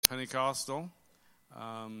Pentecostal.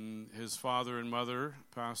 His father and mother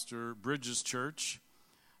pastor Bridges Church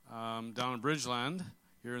down in Bridgeland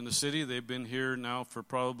here in the city. They've been here now for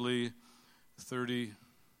probably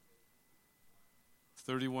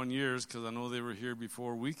 31 years, because I know they were here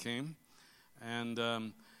before we came. And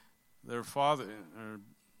their father,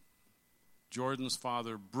 Jordan's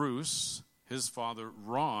father, Bruce, his father,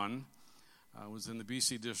 Ron, was in the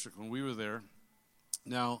BC district when we were there.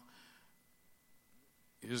 Now,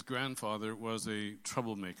 his grandfather was a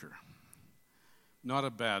troublemaker. Not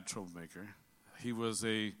a bad troublemaker. He was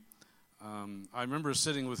I remember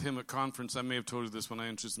sitting with him at conference. I may have told you this when I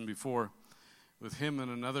introduced him before. With him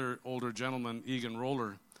and another older gentleman, Egan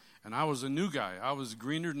Roller. And I was a new guy. I was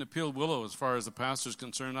greener than the peeled willow as far as the pastor's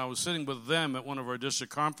concerned. I was sitting with them at one of our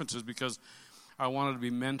district conferences because I wanted to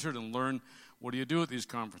be mentored and learn, what do you do at these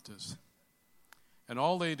conferences? And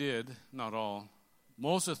all they did, not all,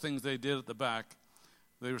 most of the things they did at the back,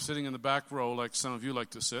 they were sitting in the back row like some of you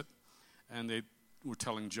like to sit, and they were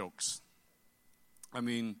telling jokes. I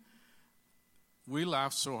mean, we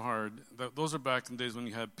laughed so hard. Those are back in the days when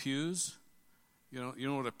you had pews. You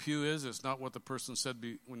know what a pew is? It's not what the person said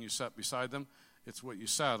when you sat beside them. It's what you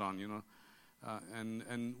sat on,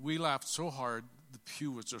 And we laughed so hard, the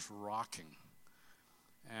pew was just rocking.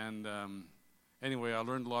 And anyway, I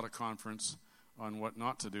learned a lot of conference on what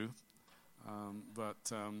not to do.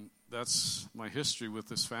 But that's my history with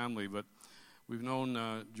this family. But we've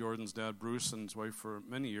known Jordan's dad, Bruce, and his wife for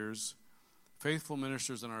many years. Faithful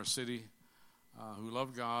ministers in our city who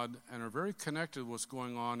love God and are very connected with what's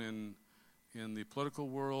going on in the political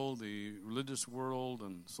world, the religious world,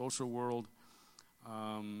 and social world,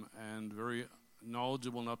 and very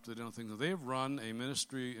knowledgeable and up to date on things. They have run a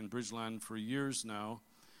ministry in Bridgeland for years now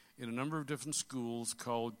in a number of different schools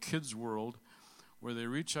called Kids World, where they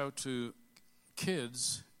reach out to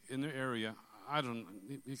kids in their area.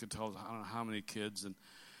 You could tell, I don't know how many kids, and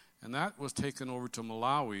that was taken over to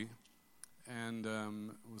Malawi, and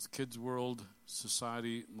with Kids World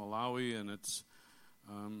Society Malawi, and it's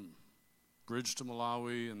Bridge to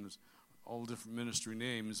Malawi, and there's all different ministry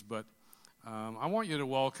names. But I want you to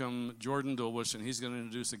welcome Jordan Dulwich, and he's going to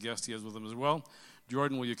introduce a guest he has with him as well.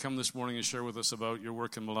 Jordan, will you come this morning and share with us about your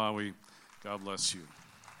work in Malawi? God bless you.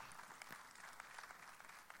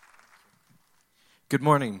 Good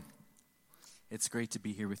morning. It's great to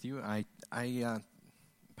be here with you.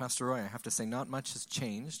 Pastor Roy, I have to say not much has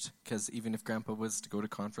changed, because even if Grandpa was to go to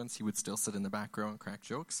conference, he would still sit in the back row and crack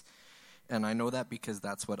jokes. And I know that because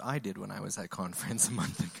that's what I did when I was at conference a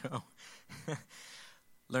month ago.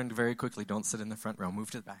 Learned very quickly, don't sit in the front row,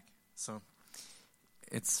 move to the back. So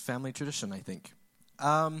it's family tradition, I think.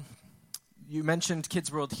 You mentioned Kids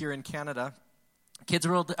World here in Canada. Kids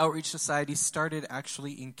World Outreach Society started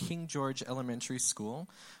actually in King George Elementary School,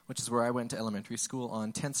 which is where I went to elementary school,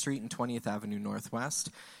 on 10th Street and 20th Avenue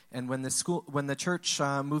Northwest. And when the church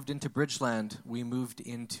moved into Bridgeland, we moved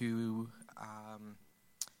into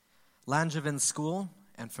Langevin School,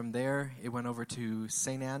 and from there it went over to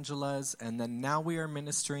St. Angela's, and then now we are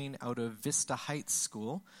ministering out of Vista Heights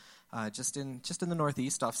School, just in the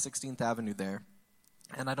northeast off 16th Avenue there.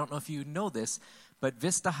 And I don't know if you know this, but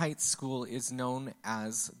Vista Heights School is known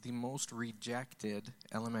as the most rejected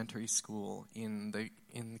elementary school in the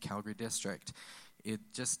Calgary district. It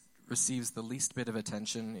just receives the least bit of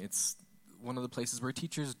attention. It's one of the places where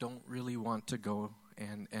teachers don't really want to go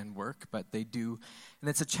and work, but they do. And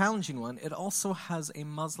it's a challenging one. It also has a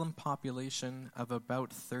Muslim population of about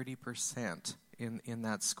 30% in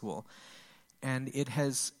that school. And it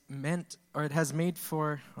has made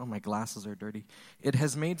for, oh, my glasses are dirty. It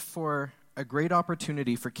has made for a great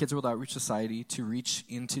opportunity for Kids World Outreach Society to reach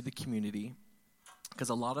into the community, because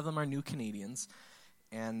a lot of them are new Canadians.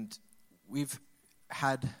 And we've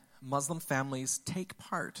had Muslim families take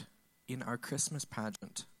part in our Christmas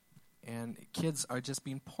pageant. And kids are just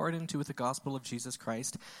being poured into with the gospel of Jesus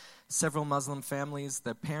Christ. Several Muslim families,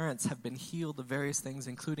 the parents have been healed of various things,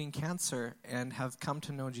 including cancer, and have come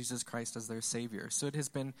to know Jesus Christ as their Savior. So it has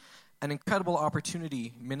been an incredible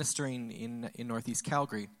opportunity ministering in Northeast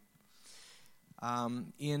Calgary.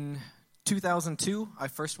 In 2002, I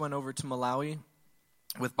first went over to Malawi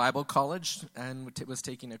with Bible College and was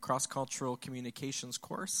taking a cross-cultural communications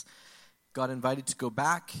course. Got invited to go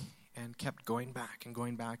back and kept going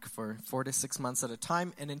back for 4 to 6 months at a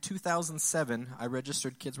time. And in 2007, I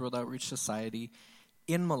registered Kids World Outreach Society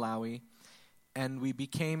in Malawi, and we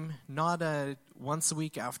became not a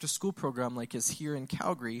once-a-week after-school program like is here in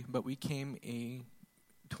Calgary, but we became a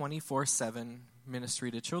 24/7 ministry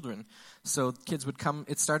to children. So kids would come.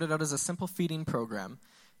 It started out as a simple feeding program.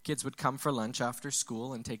 Kids would come for lunch after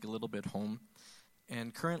school and take a little bit home.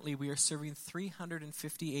 And currently we are serving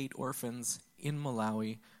 358 orphans in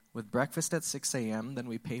Malawi with breakfast at 6 a.m. Then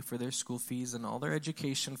we pay for their school fees and all their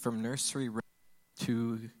education from nursery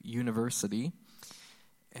to university.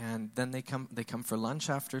 And then they come for lunch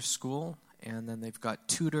after school. And then they've got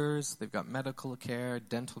tutors, they've got medical care,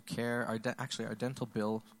 dental care. Our dental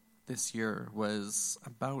bill this year was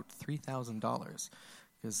about $3,000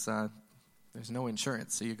 because there's no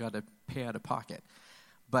insurance, so you got to pay out of pocket.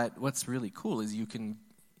 But what's really cool is you can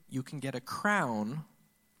get a crown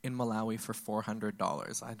in Malawi for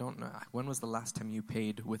 $400. I don't know, when was the last time you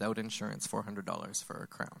paid without insurance $400 for a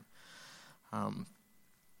crown?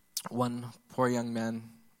 One poor young man,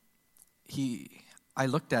 I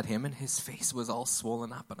looked at him and his face was all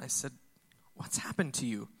swollen up, and I said, "What's happened to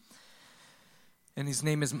you?" And his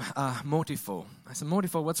name is Motifo. I said,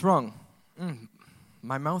 "Motifo, what's wrong?"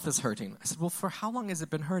 "My mouth is hurting." I said, "Well, for how long has it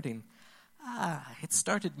been hurting?" It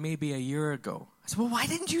started maybe a year ago." I said, "Well, why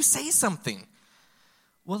didn't you say something?"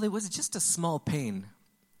 "Well, it was just a small pain."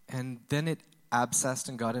 And then it abscessed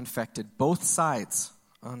and got infected both sides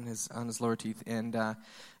on his lower teeth, and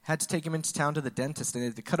had to take him into town to the dentist, and they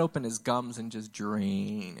had to cut open his gums and just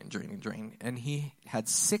drain and drain and drain. And he had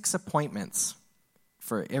 6 appointments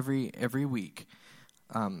for every week.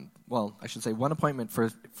 Well, I should say 1 appointment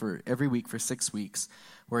for every week for 6 weeks,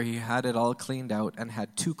 where he had it all cleaned out and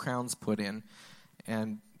had 2 crowns put in,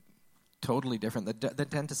 and totally different. The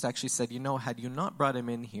dentist actually said, had you not brought him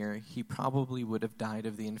in here, he probably would have died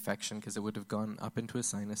of the infection because it would have gone up into his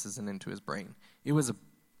sinuses and into his brain. It was a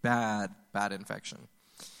bad infection.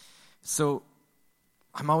 So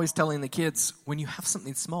I'm always telling the kids, when you have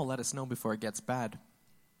something small, let us know before it gets bad.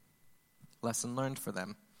 Lesson learned for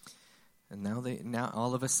them. And now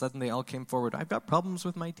all of a sudden they all came forward. "I've got problems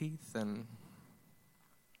with my teeth," and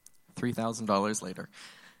 $3,000 later.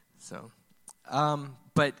 So,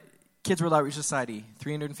 but Kids World Outreach Society,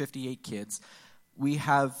 358 kids. We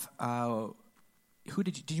have,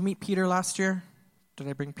 did you meet Peter last year? Did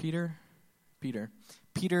I bring Peter?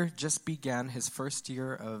 Peter just began his first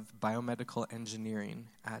year of biomedical engineering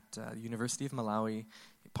at the University of Malawi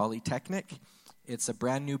Polytechnic. It's a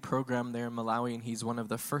brand new program there in Malawi, and he's one of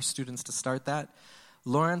the first students to start that.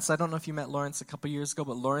 Lawrence, I don't know if you met Lawrence a couple years ago,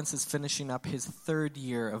 but Lawrence is finishing up his 3rd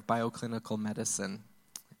year of bioclinical medicine,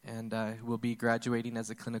 and will be graduating as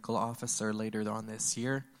a clinical officer later on this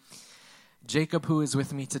year. Jacob, who is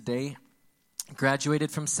with me today,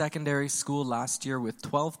 graduated from secondary school last year with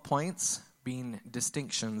 12 points, being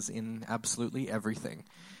distinctions in absolutely everything,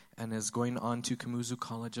 and is going on to Kamuzu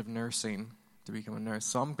College of Nursing to become a nurse.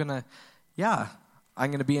 So I'm going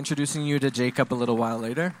to be introducing you to Jacob a little while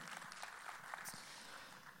later.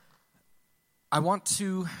 I want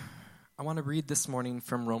to read this morning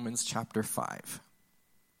from Romans chapter 5.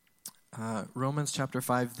 Romans chapter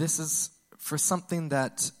 5. This is for something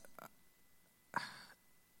that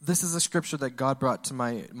this is a scripture that God brought to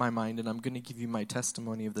my mind, and I'm going to give you my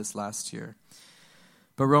testimony of this last year.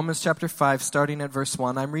 But Romans chapter 5, starting at verse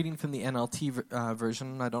 1, I'm reading from the NLT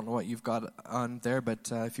version. I don't know what you've got on there,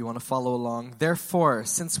 but if you want to follow along. "Therefore,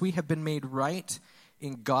 since we have been made right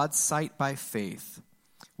in God's sight by faith,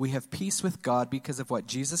 we have peace with God because of what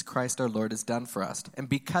Jesus Christ our Lord has done for us. And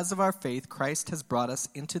because of our faith, Christ has brought us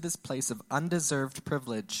into this place of undeserved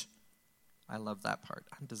privilege." I love that part,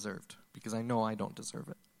 undeserved, because I know I don't deserve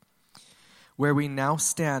it. "Where we now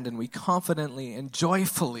stand, and we confidently and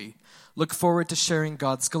joyfully look forward to sharing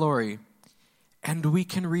God's glory. And we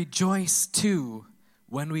can rejoice too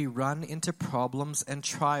when we run into problems and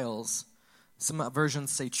trials." Some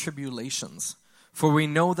versions say tribulations. "For we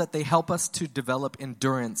know that they help us to develop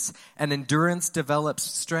endurance, and endurance develops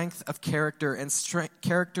strength of character, and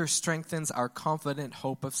character strengthens our confident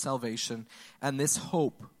hope of salvation. And this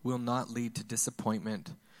hope will not lead to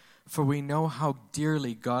disappointment. For we know how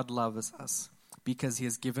dearly God loves us, because he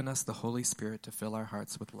has given us the Holy Spirit to fill our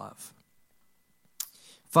hearts with love."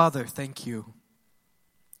 Father, thank you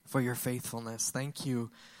for your faithfulness. Thank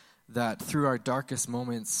you that through our darkest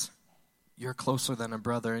moments, you're closer than a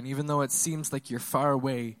brother. And even though it seems like you're far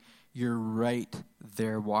away, you're right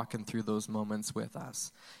there walking through those moments with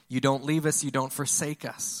us. You don't leave us, you don't forsake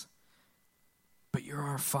us. But you're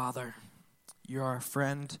our Father. You're our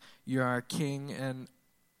friend. You're our King. And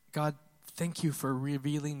God, thank you for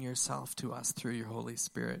revealing yourself to us through your Holy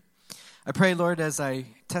Spirit. I pray, Lord, as I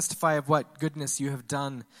testify of what goodness you have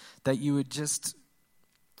done, that you would just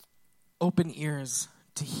open ears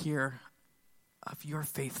to hear of your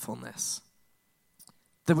faithfulness,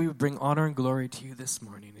 that we would bring honor and glory to you this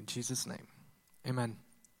morning. In Jesus' name, amen.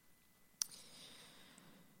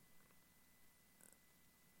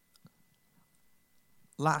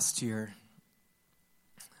 Last year,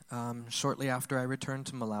 Shortly after I returned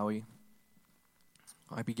to Malawi,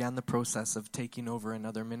 I began the process of taking over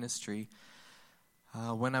another ministry.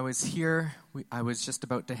 When I was here, I was just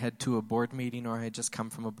about to head to a board meeting, or I had just come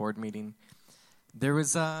from a board meeting. There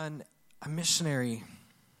was a missionary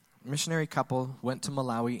couple went to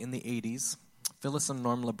Malawi in the 80s, Phyllis and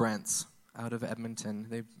Norm LeBrance out of Edmonton.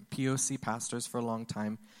 They've POC pastors for a long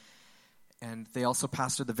time. And they also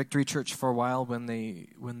pastored the Victory Church for a while when they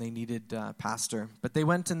needed a pastor. But they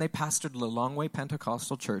went and they pastored the Lilongwe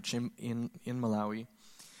Pentecostal Church in Malawi.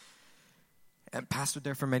 And pastored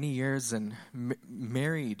there for many years and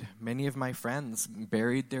married many of my friends,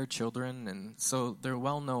 buried their children, and so they're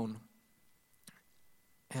well known.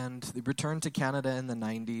 And they returned to Canada in the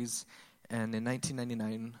 90s, and in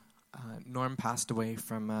 1999, Norm passed away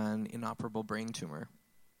from an inoperable brain tumor.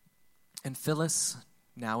 And Phyllis,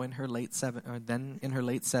 now in her late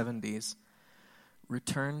 70s,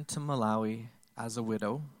 returned to Malawi as a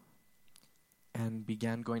widow and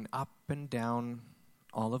began going up and down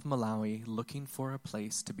all of Malawi looking for a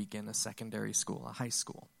place to begin a secondary school, a high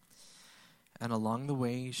school. And along the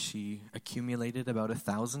way, she accumulated about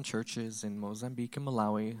 1,000 churches in Mozambique and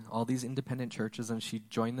Malawi, all these independent churches, and she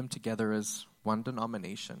joined them together as one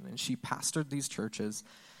denomination. And she pastored these churches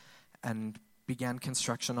and began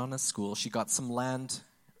construction on a school. She got some land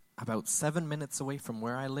about 7 minutes away from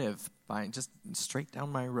where I live, by just straight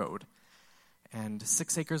down my road. And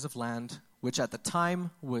 6 acres of land, which at the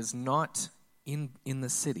time was not in the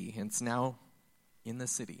city. It's now in the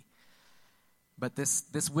city. But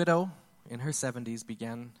this widow in her 70s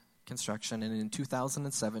began construction, and in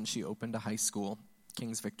 2007 she opened a high school,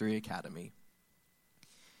 King's Victory Academy.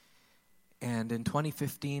 And in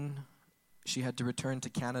 2015 she had to return to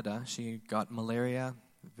Canada. She got malaria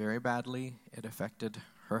very badly. It affected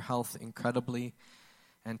her health incredibly,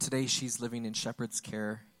 and today she's living in Shepherd's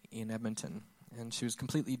Care in Edmonton. And she was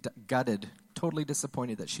completely gutted, totally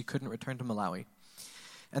disappointed that she couldn't return to Malawi.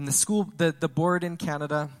 And the school, the board in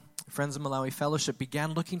Canada, Friends of Malawi Fellowship,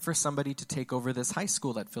 began looking for somebody to take over this high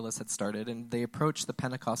school that Phyllis had started. And they approached the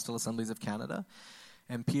Pentecostal Assemblies of Canada.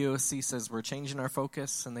 And POC says, we're changing our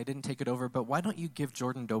focus, and they didn't take it over. But why don't you give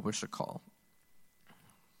Jordan Dobush a call?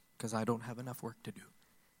 Because I don't have enough work to do.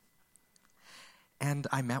 And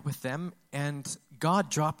I met with them, and God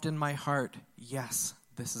dropped in my heart, yes,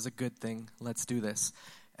 this is a good thing. Let's do this.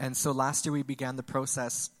 And so last year we began the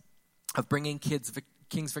process of bringing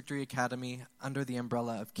King's Victory Academy under the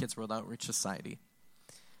umbrella of Kids World Outreach Society.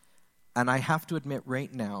 And I have to admit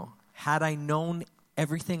right now, had I known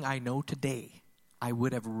everything I know today, I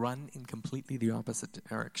would have run in completely the opposite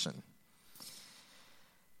direction.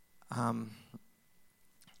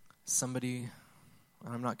 Somebody,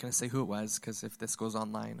 I'm not going to say who it was, because if this goes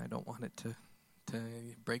online, I don't want it to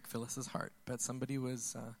break Phyllis's heart, but somebody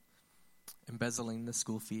was embezzling the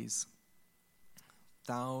school fees,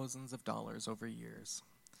 thousands of dollars over years.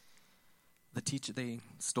 They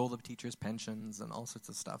stole the teachers' pensions and all sorts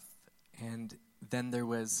of stuff. And then there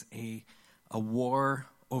was a war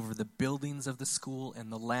over the buildings of the school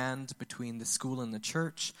and the land between the school and the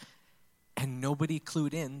church, and nobody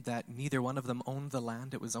clued in that neither one of them owned the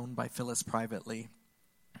land. It was owned by Phyllis privately.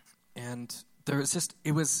 And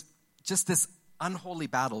it was just this unholy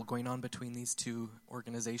battle going on between these two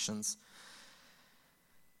organizations.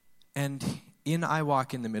 And I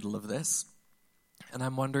walk in the middle of this, and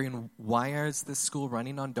I'm wondering, why is this school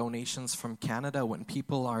running on donations from Canada when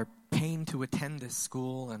people are paying to attend this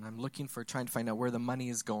school? And I'm trying to find out where the money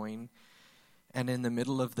is going. And in the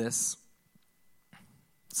middle of this,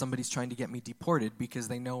 somebody's trying to get me deported because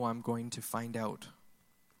they know I'm going to find out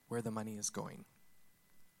where the money is going.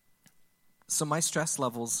 So my stress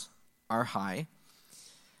levels are high.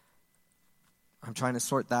 I'm trying to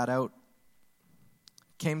sort that out.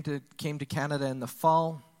 Came to Canada in the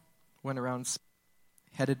fall, went around,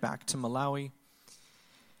 headed back to Malawi.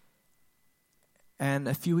 And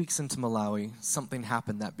a few weeks into Malawi, something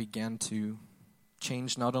happened that began to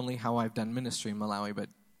change not only how I've done ministry in Malawi, but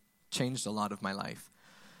changed a lot of my life.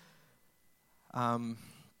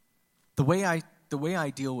 The way I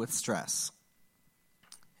deal with stress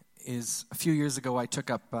is, a few years ago I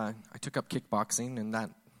took up kickboxing, and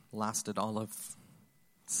that lasted all of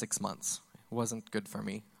 6 months. It wasn't good for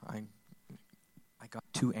me. I got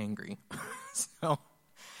too angry. So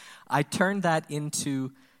I turned that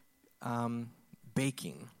into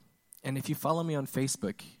baking. And if you follow me on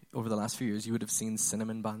Facebook over the last few years, you would have seen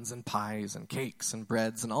cinnamon buns and pies and cakes and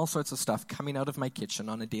breads and all sorts of stuff coming out of my kitchen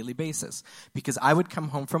on a daily basis. Because I would come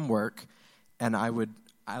home from work, and I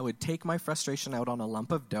would take my frustration out on a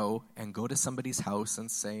lump of dough and go to somebody's house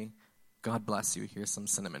and say, God bless you, here's some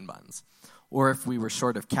cinnamon buns. Or if we were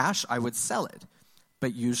short of cash, I would sell it.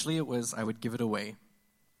 but usually it was I would give it away.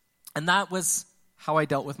 And that was how I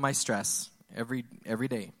dealt with my stress every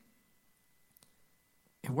day.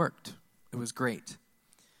 It worked. It was great.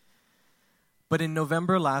 But in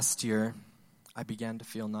November last year, I began to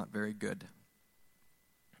feel not very good.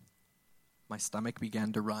 My stomach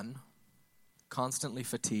began to run, constantly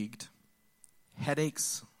fatigued,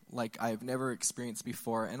 headaches like I've never experienced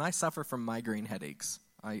before, and I suffer from migraine headaches.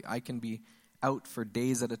 I can be out for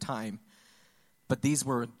days at a time, but these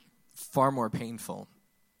were far more painful.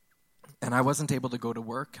 And I wasn't able to go to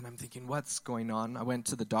work, and I'm thinking, what's going on? I went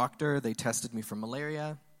to the doctor. They tested me for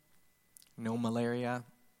malaria. No malaria.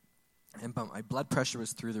 But my blood pressure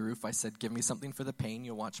was through the roof. I said, give me something for the pain.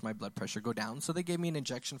 You'll watch my blood pressure go down. So they gave me an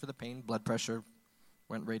injection for the pain. Blood pressure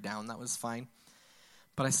went right down. That was fine.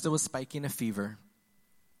 But I still was spiking a fever.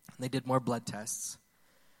 They did more blood tests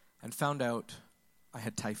and found out I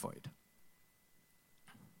had typhoid.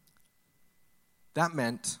 That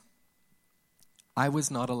meant I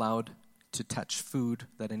was not allowed to touch food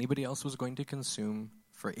that anybody else was going to consume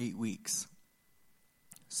for 8 weeks.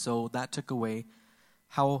 So that took away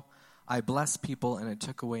how I bless people, and it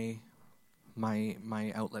took away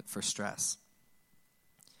my outlet for stress.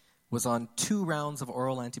 Was on 2 rounds of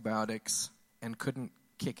oral antibiotics and couldn't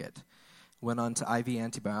kick it. Went on to IV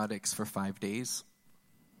antibiotics for 5 days.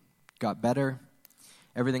 Got better.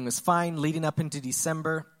 Everything was fine. Leading up into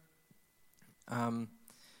December,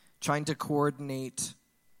 trying to coordinate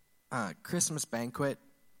Christmas banquet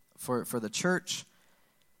for the church,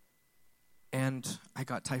 and I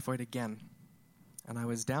got typhoid again, and I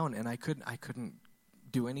was down, and I couldn't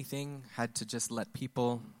do anything. Had to just let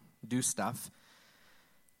people do stuff,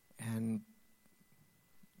 and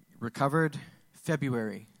recovered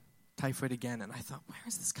February, typhoid again, and I thought, where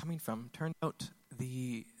is this coming from? Turned out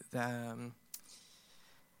the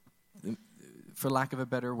for lack of a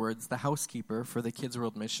better words, the housekeeper for the Kids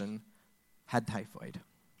World Mission had typhoid,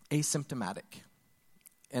 asymptomatic.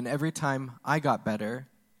 And every time I got better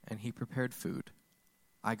and he prepared food,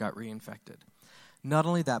 I got reinfected. Not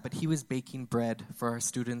only that, but he was baking bread for our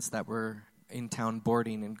students that were in town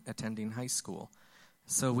boarding and attending high school.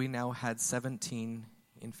 So we now had 17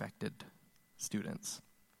 infected students.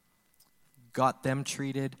 Got them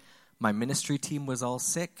treated. My ministry team was all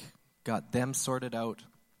sick, got them sorted out.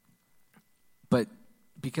 But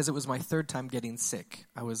because it was my 3rd time getting sick,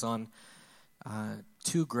 I was on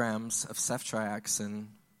 2 grams of ceftriaxone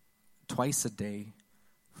twice a day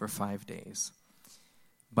for 5 days.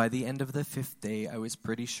 By the end of the 5th day, I was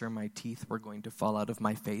pretty sure my teeth were going to fall out of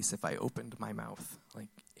my face if I opened my mouth. Like,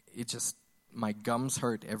 it just, my gums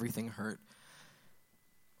hurt, everything hurt.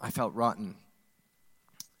 I felt rotten.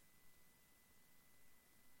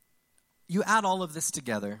 You add all of this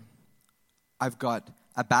together, I've got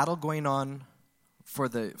a battle going on for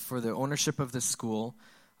the ownership of the school.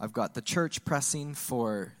 I've got the church pressing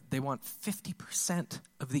they want 50%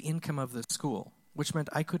 of the income of the school, which meant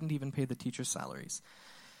I couldn't even pay the teachers' salaries.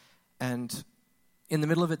 And in the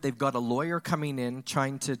middle of it, they've got a lawyer coming in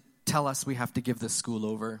trying to tell us we have to give the school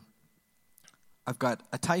over. I've got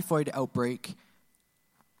a typhoid outbreak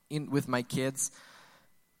with my kids.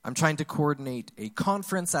 I'm trying to coordinate a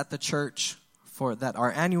conference at the church for that,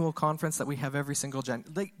 our annual conference that we have every single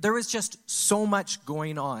January. There was just so much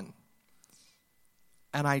going on.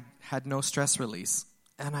 And I had no stress release.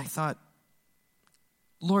 And I thought,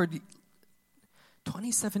 Lord,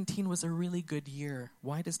 2017 was a really good year.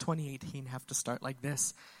 Why does 2018 have to start like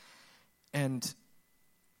this? And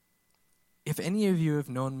if any of you have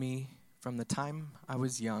known me from the time I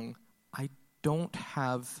was young, I don't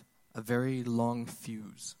have a very long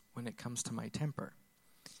fuse when it comes to my temper.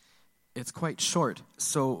 It's quite short.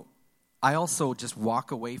 So I also just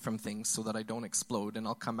walk away from things so that I don't explode, and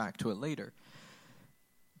I'll come back to it later.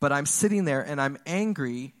 But I'm sitting there, and I'm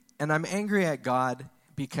angry at God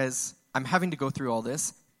because I'm having to go through all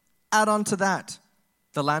this. Add on to that,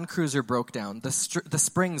 the Land Cruiser broke down. The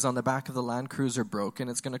springs on the back of the Land Cruiser broke, and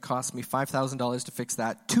it's going to cost me $5,000 to fix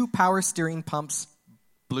that. 2 power steering pumps,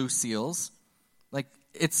 blue seals. Like,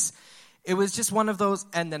 it was just one of those,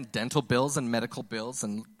 and then dental bills and medical bills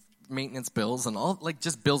and maintenance bills and all, like,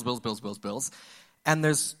 just bills. And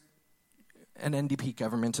there's an NDP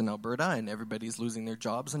government in Alberta, and everybody's losing their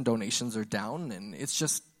jobs, and donations are down, and it's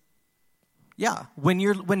just, yeah. When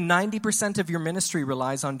 90% of your ministry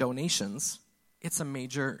relies on donations, it's a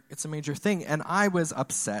major thing. And I was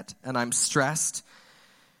upset, and I'm stressed.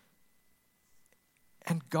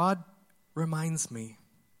 And God reminds me,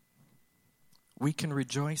 we can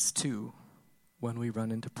rejoice too when we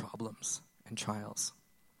run into problems and trials.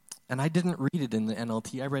 And I didn't read it in the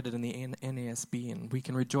NLT, I read it in the NASB, and we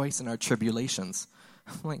can rejoice in our tribulations.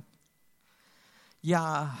 Like,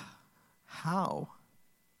 yeah, how?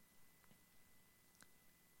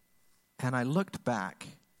 And I looked back,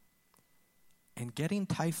 and getting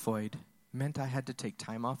typhoid meant I had to take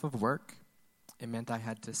time off of work. It meant I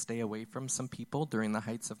had to stay away from some people during the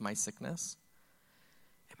heights of my sickness.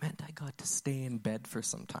 It meant I got to stay in bed for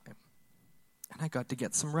some time. And I got to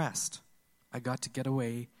get some rest. I got to get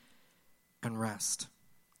away and rest.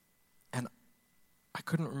 And I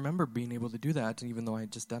couldn't remember being able to do that, even though I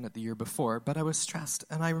had just done it the year before, but I was stressed.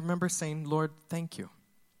 And I remember saying, Lord, thank you.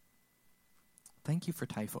 Thank you for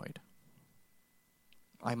typhoid.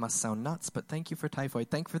 I must sound nuts, but thank you for typhoid.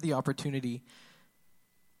 Thank you for the opportunity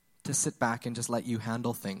to sit back and just let you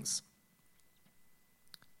handle things.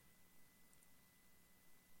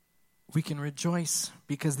 We can rejoice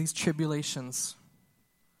because these tribulations,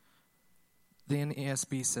 the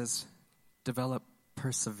NASB says, develop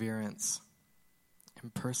perseverance.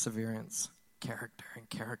 And perseverance, character, and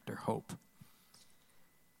character, hope.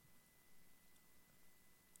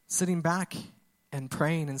 Sitting back and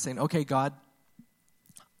praying and saying, okay, God,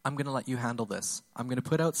 I'm going to let you handle this. I'm going to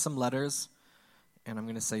put out some letters, and I'm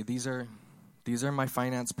going to say, these are my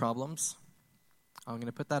finance problems. I'm going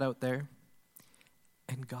to put that out there.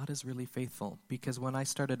 And God is really faithful, because when I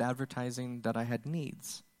started advertising that I had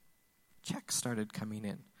needs, checks started coming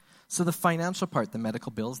in. So the financial part, the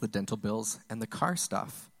medical bills, the dental bills, and the car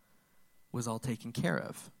stuff was all taken care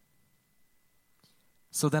of.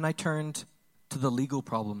 So then I turned to the legal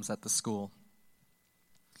problems at the school.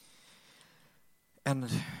 And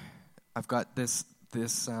I've got this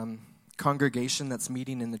congregation that's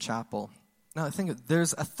meeting in the chapel. Now I think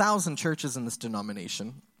there's 1,000 churches in this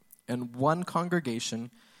denomination, and one congregation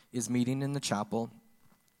is meeting in the chapel.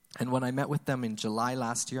 And when I met with them in July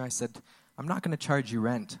last year, I said, I'm not going to charge you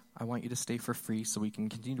rent. I want you to stay for free so we can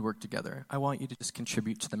continue to work together. I want you to just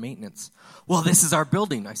contribute to the maintenance. Well, this is our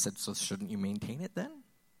building. I said, so shouldn't you maintain it then?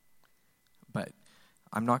 But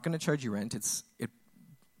I'm not going to charge you rent. It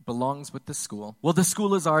belongs with the school. Well, the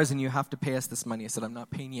school is ours and you have to pay us this money. I said, I'm not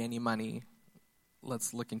paying you any money.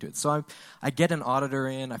 Let's look into it. So I get an auditor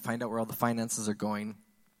in. I find out where all the finances are going.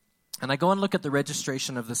 And I go and look at the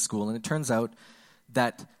registration of the school, and it turns out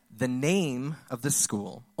that the name of the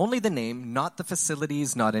school, only the name, not the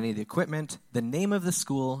facilities, not any of the equipment, the name of the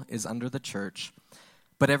school is under the church,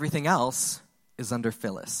 but everything else is under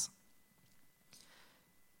Phyllis.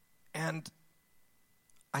 And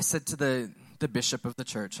I said to the bishop of the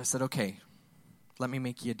church, I said, okay, let me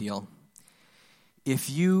make you a deal. If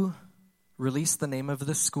you release the name of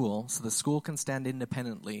the school so the school can stand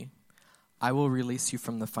independently, I will release you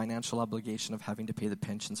from the financial obligation of having to pay the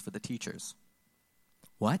pensions for the teachers.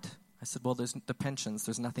 What? I said, well, there's the pensions.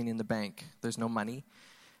 There's nothing in the bank. There's no money.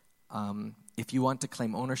 If you want to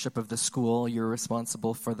claim ownership of the school, you're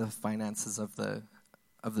responsible for the finances of the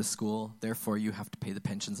school. Therefore, you have to pay the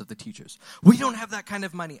pensions of the teachers. We don't have that kind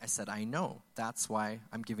of money. I said, I know. That's why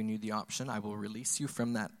I'm giving you the option. I will release you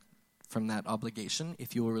from that obligation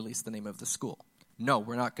if you will release the name of the school. No,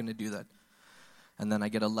 we're not going to do that. And then I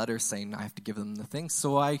get a letter saying I have to give them the thing.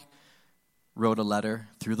 So I wrote a letter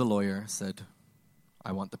through the lawyer, said,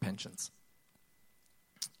 I want the pensions.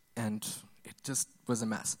 And it just was a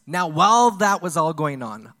mess. Now, while that was all going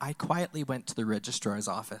on, I quietly went to the registrar's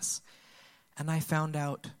office, and I found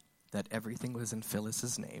out that everything was in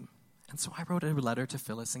Phyllis's name. And so I wrote a letter to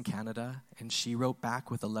Phyllis in Canada, and she wrote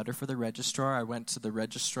back with a letter for the registrar. I went to the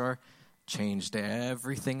registrar, changed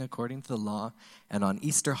everything according to the law, and on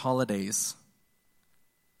Easter holidays,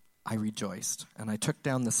 I rejoiced. And I took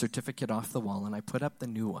down the certificate off the wall, and I put up the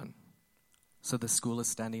new one. So the school is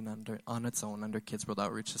standing on its own under Kids World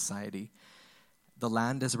Outreach Society. The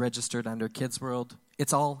land is registered under Kids World.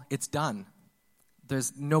 It's done.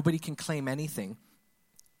 Nobody can claim anything.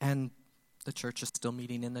 And the church is still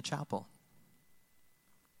meeting in the chapel.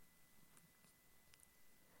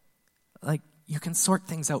 Like, you can sort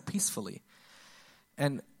things out peacefully.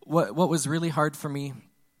 And what was really hard for me,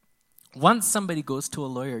 once somebody goes to a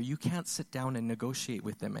lawyer, you can't sit down and negotiate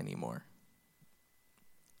with them anymore.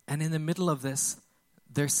 And in the middle of this,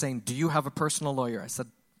 they're saying, do you have a personal lawyer? I said,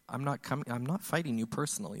 I'm not fighting you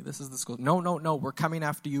personally. This is the school. No, we're coming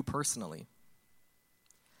after you personally.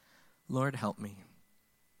 Lord, help me.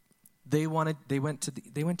 They went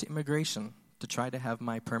to immigration to try to have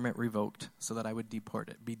my permit revoked so that I would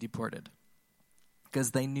be deported.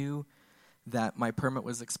 Because they knew that my permit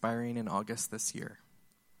was expiring in August this year.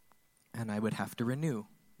 And I would have to renew.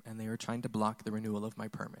 And they were trying to block the renewal of my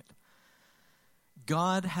permit.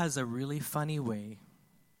 God has a really funny way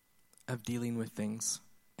of dealing with things,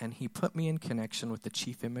 and he put me in connection with the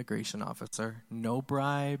chief immigration officer. No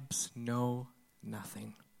bribes, no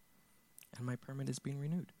nothing. And my permit is being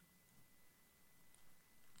renewed.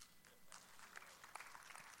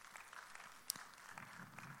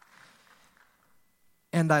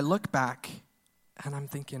 And I look back, and I'm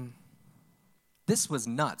thinking, this was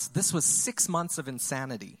nuts. This was 6 months of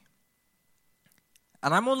insanity.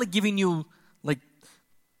 And I'm only giving you, like,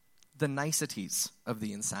 the niceties of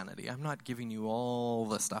the insanity. I'm not giving you all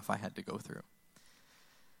the stuff I had to go through.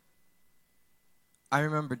 I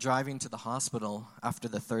remember driving to the hospital after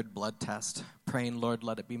the 3rd blood test, praying, Lord,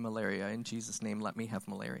 let it be malaria. In Jesus' name, let me have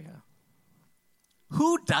malaria.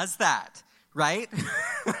 Who does that, right?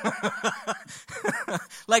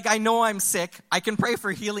 Like, I know I'm sick. I can pray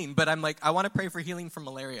for healing, but I'm like, I want to pray for healing from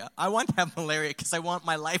malaria. I want to have malaria because I want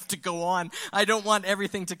my life to go on. I don't want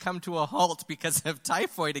everything to come to a halt because of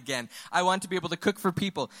typhoid again. I want to be able to cook for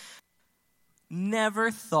people.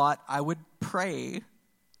 Never thought I would pray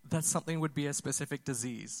that something would be a specific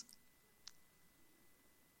disease.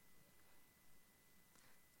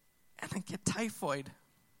 And I get typhoid.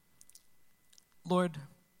 Lord,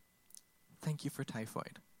 thank you for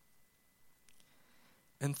typhoid.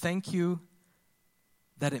 And thank you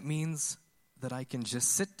that it means that I can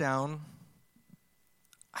just sit down,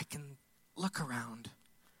 I can look around,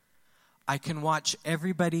 I can watch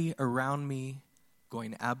everybody around me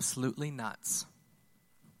going absolutely nuts,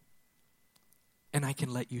 and I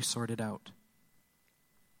can let you sort it out.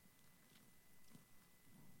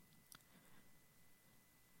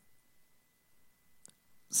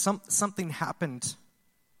 Something happened.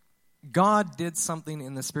 God did something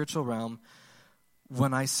in the spiritual realm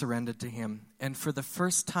when I surrendered to him. And for the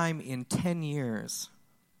first time in 10 years,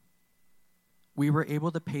 we were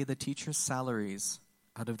able to pay the teachers' salaries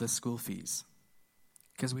out of the school fees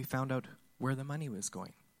because we found out where the money was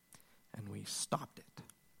going, and we stopped it.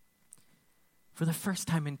 For the first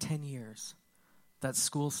time in 10 years, that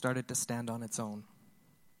school started to stand on its own.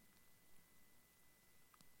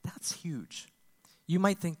 That's huge. You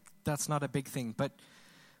might think that's not a big thing, but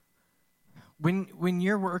when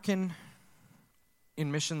you're working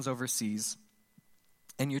in missions overseas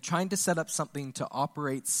and you're trying to set up something to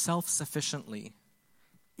operate self-sufficiently,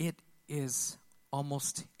 it is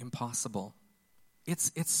almost impossible.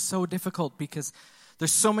 It's so difficult because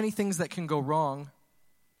there's so many things that can go wrong.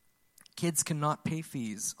 Kids cannot pay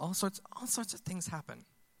fees. All sorts of things happen.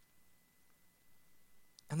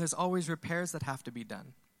 And there's always repairs that have to be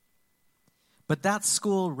done. But that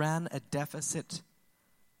school ran a deficit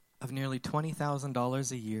of nearly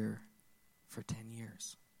 $20,000 a year for 10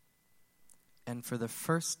 years. And for the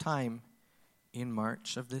first time in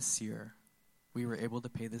March of this year, we were able to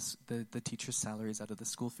pay the teachers' salaries out of the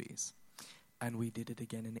school fees. And we did it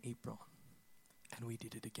again in April. And we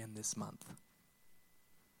did it again this month.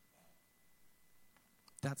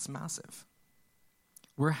 That's massive.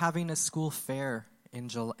 We're having a school fair in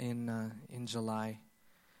July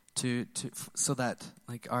so that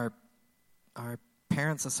like our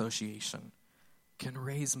parents' association can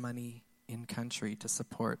raise money in country to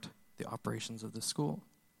support the operations of the school.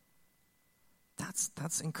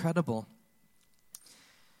 That's incredible.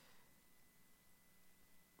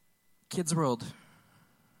 Kids World,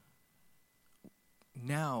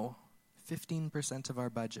 now 15% of our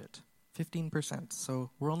budget, 15%. So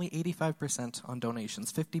we're only 85% on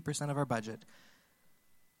donations. 50% of our budget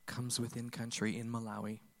comes within country in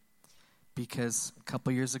Malawi. Because a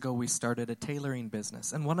couple years ago we started a tailoring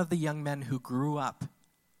business. And one of the young men who grew up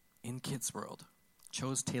in Kids World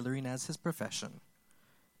chose tailoring as his profession.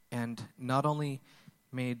 And not only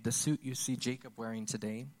made the suit you see Jacob wearing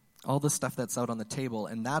today, all the stuff that's out on the table,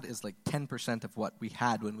 and that is like 10% of what we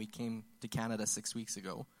had when we came to Canada 6 weeks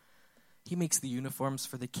ago. He makes the uniforms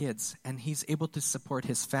for the kids, and he's able to support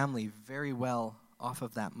his family very well off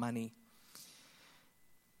of that money.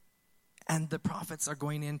 And the profits are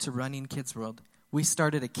going into running Kids World. We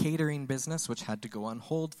started a catering business, which had to go on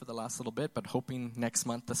hold for the last little bit, but hoping next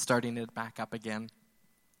month to starting it back up again,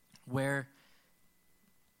 where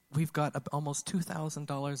we've got almost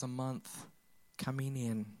 $2,000 a month coming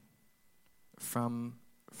in from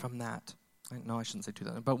that. No, I shouldn't say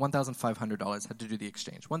 $2,000, but $1,500 had to do the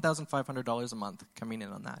exchange. $1,500 a month coming in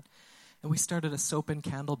on that. And we started a soap and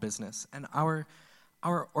candle business. And our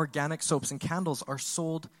organic soaps and candles are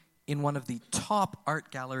sold in one of the top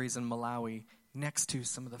art galleries in Malawi next to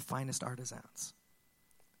some of the finest artisans.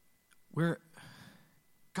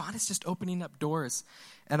 God is just opening up doors.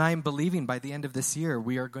 And I am believing by the end of this year,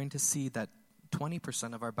 we are going to see that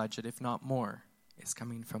 20% of our budget, if not more, is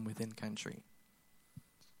coming from within country.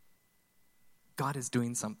 God is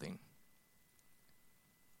doing something.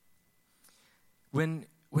 When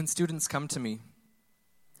students come to me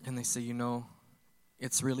and they say,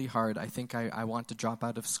 it's really hard. I think I want to drop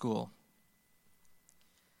out of school.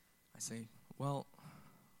 I say, well,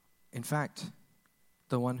 in fact,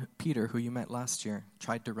 Peter, who you met last year,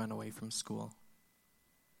 tried to run away from school.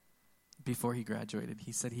 before he graduated.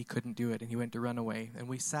 He said he couldn't do it, and he went to run away. And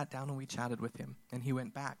we sat down and we chatted with him, and he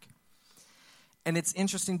went back. And it's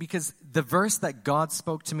interesting because the verse that God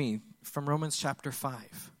spoke to me from Romans chapter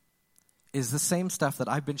 5 is the same stuff that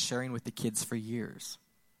I've been sharing with the kids for years.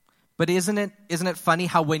 But isn't it funny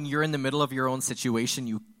how when you're in the middle of your own situation,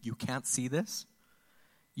 you can't see this?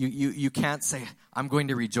 You can't say, I'm going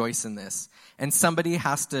to rejoice in this. And somebody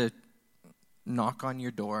has to knock on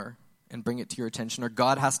your door and bring it to your attention, or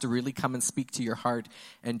God has to really come and speak to your heart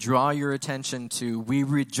and draw your attention to, we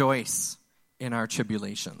rejoice in our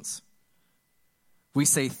tribulations. We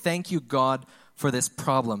say, thank you, God, for this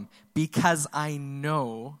problem, because I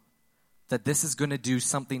know that this is going to do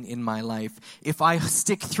something in my life. If I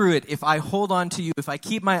stick through it, if I hold on to you, if I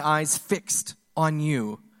keep my eyes fixed on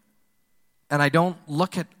you, and I don't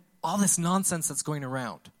look at all this nonsense that's going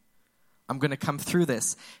around, I'm going to come through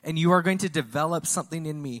this, and you are going to develop something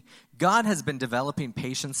in me. God has been developing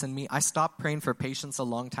patience in me. I stopped praying for patience a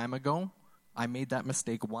long time ago. I made that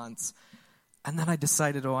mistake once. And then I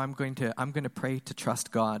decided, I'm going to pray to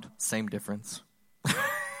trust God. Same difference.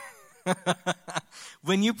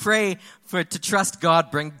 When you pray to trust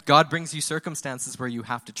God, God brings you circumstances where you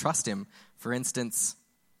have to trust him. For instance,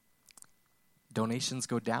 donations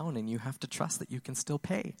go down and you have to trust that you can still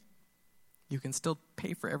pay. You can still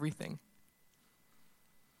pay for everything.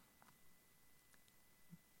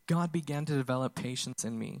 God began to develop patience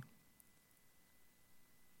in me.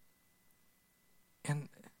 And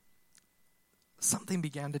something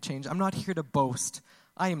began to change. I'm not here to boast.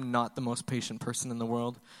 I am not the most patient person in the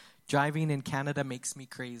world. Driving in Canada makes me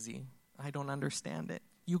crazy. I don't understand it.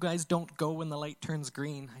 You guys don't go when the light turns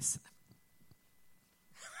green. I said,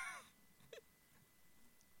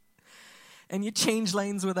 and you change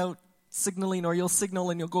lanes without signaling, or you'll signal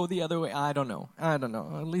and you'll go the other way. I don't know.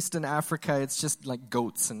 At least in Africa, it's just like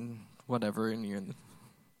goats and whatever, and you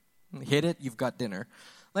hit it, you've got dinner.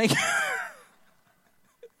 Like,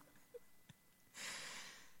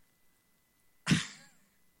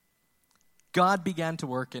 God began to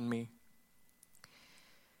work in me.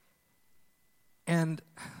 And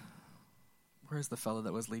where's the fellow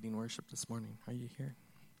that was leading worship this morning? Are you here?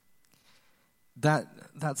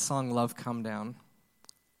 That song, Love Come Down,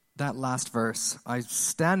 that last verse, I was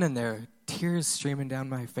standing there, tears streaming down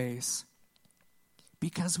my face,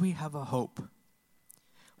 because we have a hope.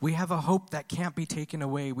 We have a hope that can't be taken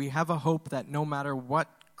away. We have a hope that no matter what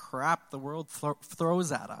crap the world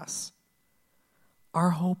throws at us,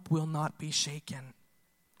 our hope will not be shaken.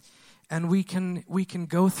 And we can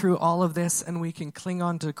go through all of this, and we can cling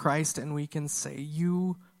on to Christ, and we can say,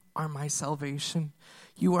 you are my salvation.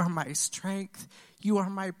 You are my strength. You are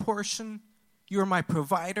my portion. You are my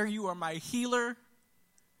provider. You are my healer.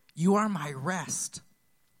 You are my rest.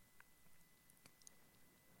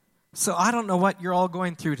 So I don't know what you're all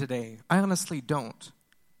going through today. I honestly don't.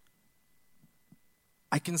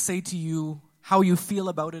 I can say to you, how you feel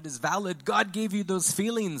about it is valid. God gave you those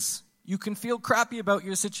feelings. You can feel crappy about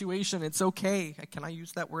your situation. It's okay. Can I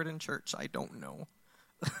use that word in church? I don't know.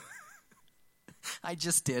 I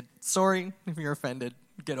just did. Sorry if you're offended.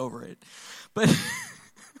 Get over it. But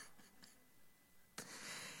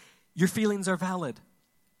your feelings are valid.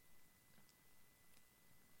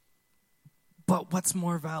 But what's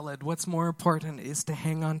more valid, what's more important is to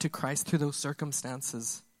hang on to Christ through those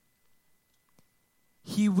circumstances.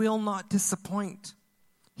 He will not disappoint.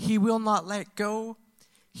 He will not let go.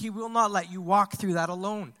 He will not let you walk through that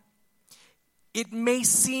alone. It may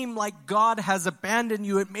seem like God has abandoned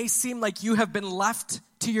you. It may seem like you have been left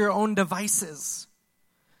to your own devices.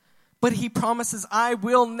 But he promises, I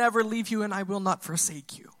will never leave you and I will not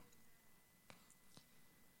forsake you.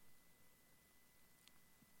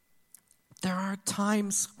 There are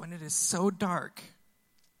times when it is so dark.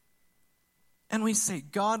 And we say,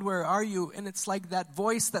 God, where are you? And it's like that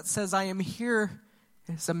voice that says, I am here,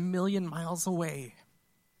 is 1,000,000 miles away.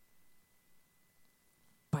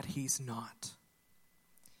 But he's not.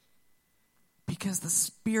 Because the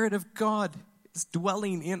Spirit of God is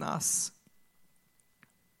dwelling in us.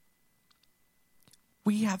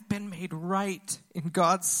 We have been made right in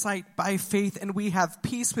God's sight by faith, and we have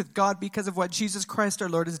peace with God because of what Jesus Christ our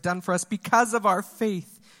Lord has done for us. Because of our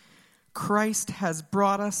faith, Christ has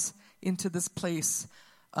brought us into this place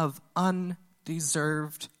of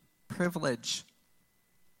undeserved privilege.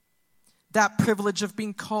 That privilege of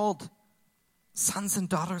being called sons and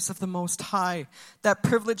daughters of the Most High. That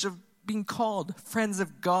privilege of being called friends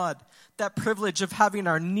of God. That privilege of having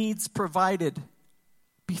our needs provided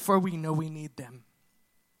before we know we need them.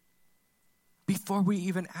 Before we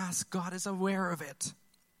even ask, God is aware of it.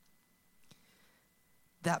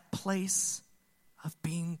 That place of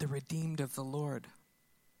being the redeemed of the Lord.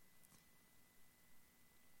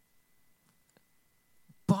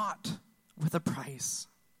 bought with a price.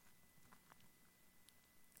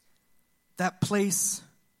 That place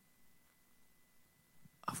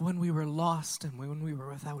of when we were lost and when we were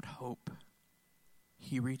without hope,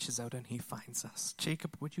 he reaches out and he finds us.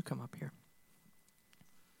 Jacob, would you come up here?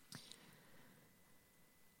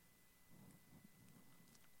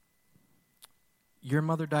 Your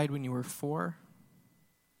mother died when you were 4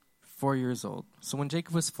 years old. So when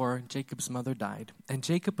Jacob was 4, Jacob's mother died. And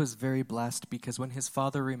Jacob was very blessed because when his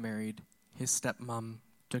father remarried, his stepmom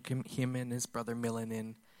took him and his brother Milan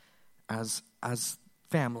in as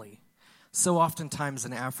family. So oftentimes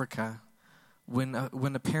in Africa, when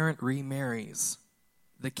a parent remarries,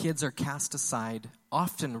 the kids are cast aside,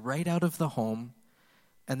 often right out of the home,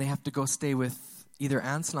 and they have to go stay with either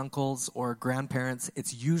aunts and uncles or grandparents.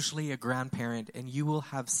 It's usually a grandparent, and you will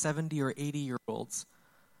have 70 or 80-year-olds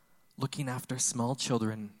looking after small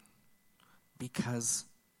children because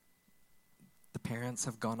the parents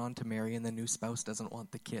have gone on to marry and the new spouse doesn't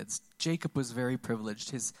want the kids. Jacob was very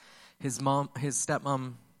privileged. His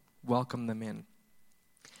stepmom welcomed them in.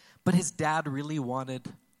 But his dad really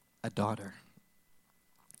wanted a daughter.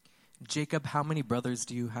 Jacob, how many brothers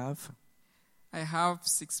do you have? I have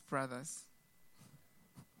 6 brothers.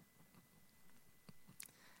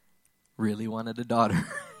 Really wanted a daughter.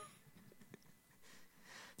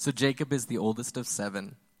 So Jacob is the oldest of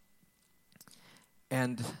 7.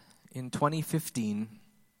 And in 2015,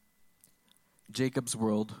 Jacob's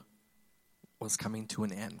world was coming to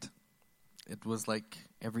an end. It was like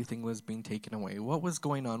everything was being taken away. What was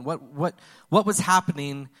going on? What was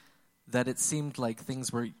happening that it seemed like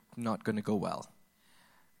things were not going to go well?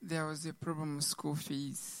 There was a problem with school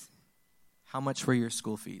fees. How much were your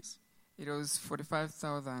school fees? It was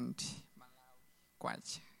 45,000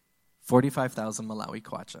 kwacha. 45,000 Malawi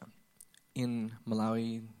kwacha. In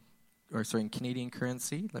in Canadian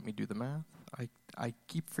currency, let me do the math. I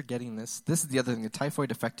keep forgetting this. This is the other thing. The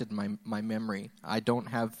typhoid affected my memory. I don't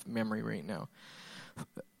have memory right now.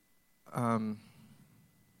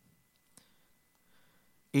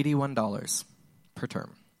 $81 per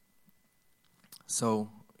term. So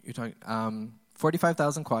you're talking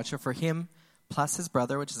 45,000 kwacha for him, plus his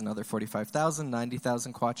brother, which is another 45,000,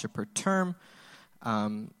 90,000 kwacha per term.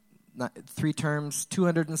 3 terms,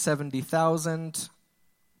 270,000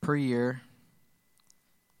 per year.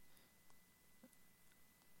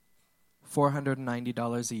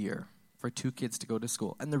 $490 a year for 2 kids to go to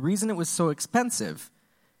school. And the reason it was so expensive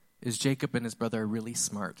is Jacob and his brother are really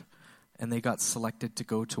smart. And they got selected to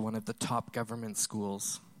go to one of the top government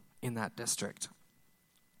schools in that district.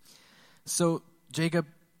 So, Jacob,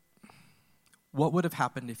 what would have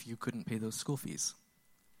happened if you couldn't pay those school fees?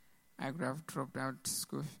 I could have dropped out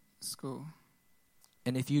school.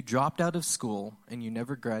 And if you dropped out of school and you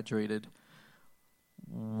never graduated,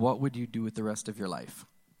 what would you do with the rest of your life?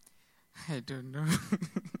 I don't know.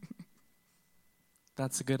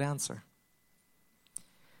 That's a good answer.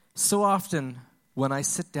 So often, when I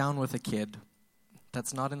sit down with a kid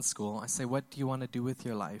that's not in school, I say, what do you want to do with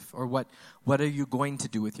your life? Or what are you going to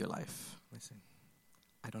do with your life? They say,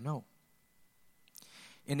 I don't know.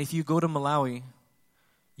 And if you go to Malawi,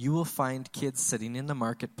 you will find kids sitting in the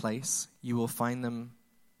marketplace. You will find them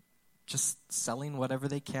just selling whatever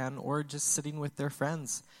they can or just sitting with their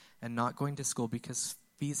friends and not going to school because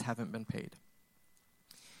fees haven't been paid.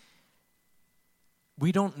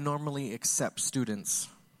 We don't normally accept students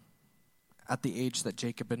at the age that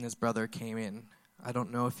Jacob and his brother came in. I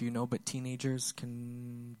don't know if you know, but teenagers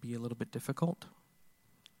can be a little bit difficult.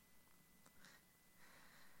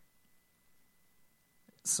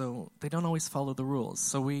 So they don't always follow the rules.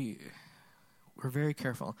 So we're very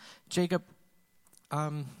careful. Jacob,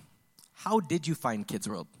 how did you find Kids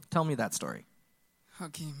World? Tell me that story.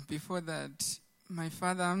 Okay, before that, my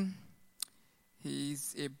father,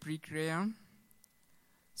 he's a bricklayer.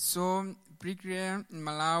 So bricklayer in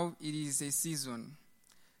Malawi, it is a season.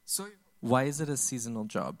 So why is it a seasonal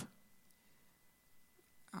job?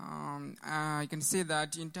 I can say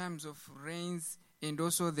that in terms of rains and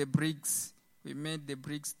also the bricks, we made the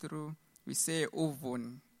bricks through, we say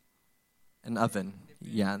oven. An oven,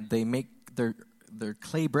 yeah. They make their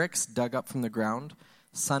clay bricks dug up from the ground,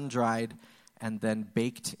 sun-dried, and then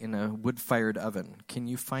baked in a wood-fired oven. Can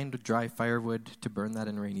you find dry firewood to burn that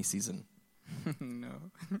in rainy season?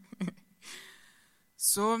 No.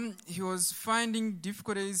 So he was finding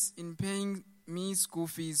difficulties in paying me school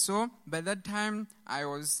fees. So by that time, I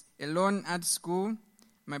was alone at school.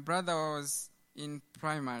 My brother was in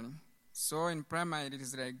primary. So in primary, it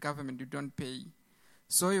is like government, you don't pay.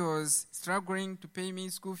 So he was struggling to pay me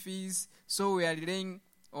school fees. So we are relying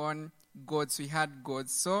on goats. We had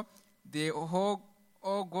goats. So the all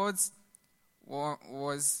goats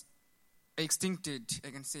was extincted.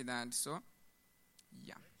 I can say that. So,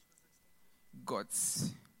 yeah.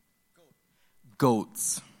 Goats.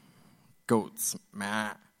 Goats.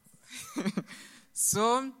 Meh.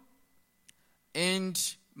 So,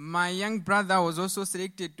 and my young brother was also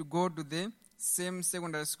selected to go to the same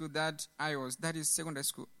secondary school that I was. That is secondary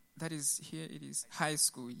school. That is here. It is high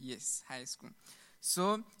school. Yes, high school.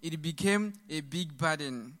 So it became a big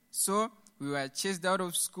burden. So we were chased out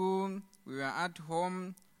of school. We were at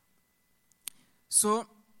home. So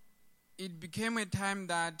it became a time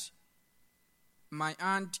that my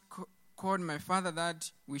aunt called my father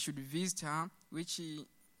that we should visit her, which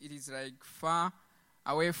it is like far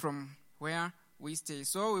away from where we stay.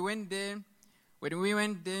 So we went there. When we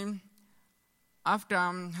went there, after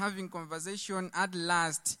having conversation, at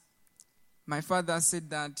last, my father said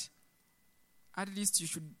that at least you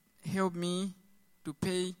should help me to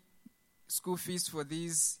pay school fees for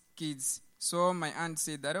these kids. So my aunt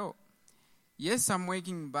said that, oh, yes, I'm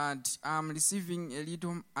working, but I'm receiving a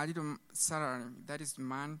little salary. That is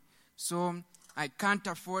man. So I can't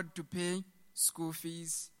afford to pay school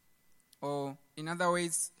fees, or in other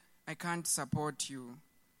ways, I can't support you.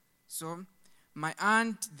 So my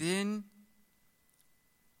aunt then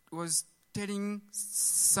was telling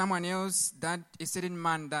someone else, that a certain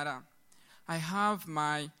man, that I have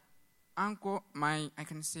my uncle, I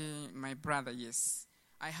can say my brother, yes.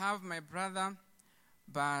 I have my brother,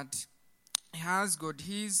 but he has got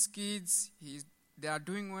his kids. They are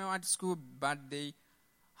doing well at school, but they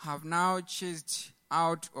have now chased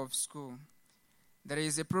out of school. There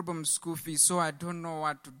is a problem with school fees, so I don't know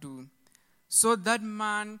what to do. So that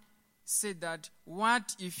man said that,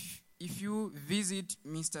 what if you visit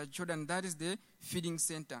Mr. Jordan, that is the feeding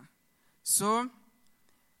center. So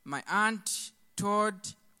my aunt told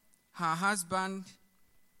her husband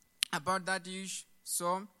about that issue.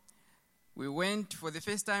 So we went for the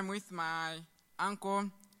first time with my uncle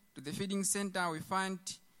to the feeding center. We found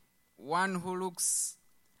one who looks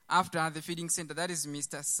after the feeding center, that is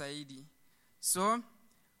Mr. Saidi. So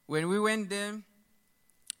when we went there,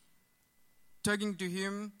 talking to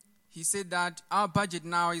him, he said that our budget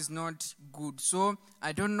now is not good. So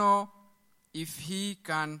I don't know if he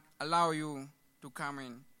can allow you to come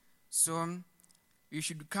in. So you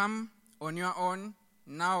should come on your own.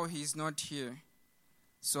 Now he's not here.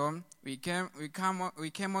 So we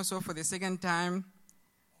came also for the second time.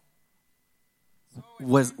 So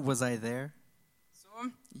was I there?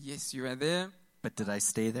 So yes, you were there. But did I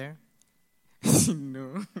stay there?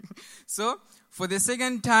 No. So for the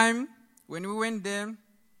second time, when we went there,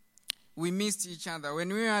 we missed each other.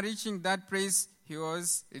 When we were reaching that place, he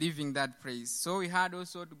was leaving that place. So we had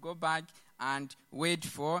also to go back and wait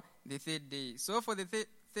for the third day. So for the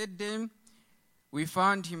third day, we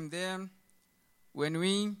found him there. When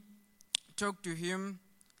we talked to him,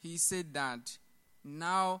 he said that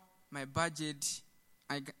now my budget,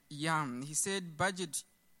 he said budget.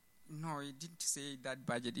 No, he didn't say that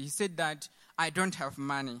budget. He said that I don't have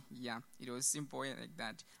money. Yeah, it was simple like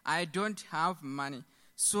that. I don't have money.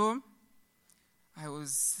 So I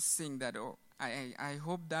was saying that, I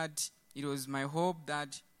hope that it was my hope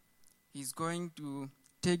that he's going to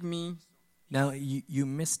take me. Now, you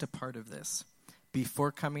missed a part of this.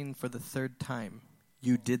 Before coming for the third time,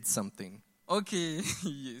 you did something. Okay,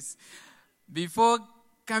 yes. Before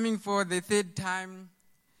coming for the third time,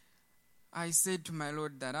 I said to my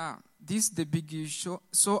Lord that, this is the big issue.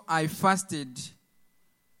 So I fasted.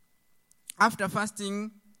 After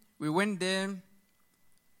fasting, we went there.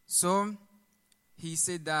 So he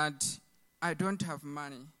said that I don't have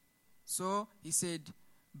money. So he said,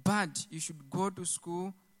 but you should go to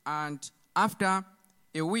school, and after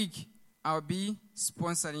a week, I'll be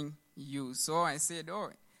sponsoring you. So I said,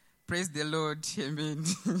 oh, praise the Lord. Amen.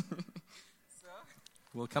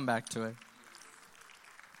 We'll come back to it.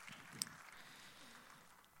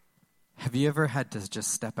 Have you ever had to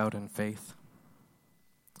just step out in faith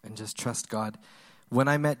and just trust God? When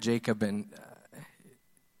I met Jacob, and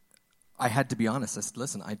I had to be honest, I said,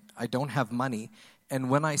 listen, I don't have money.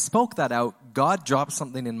 And when I spoke that out, God dropped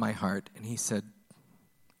something in my heart, and he said,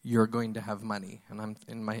 you're going to have money.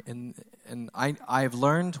 And I've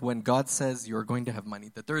learned when God says you're going to have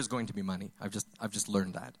money, that there is going to be money. I've just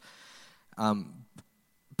learned that.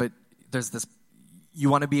 But there's this, you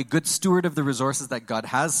want to be a good steward of the resources that God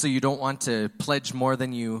has, so you don't want to pledge more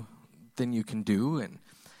than you can do. And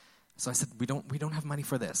so I said, we don't have money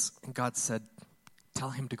for this. And God said, tell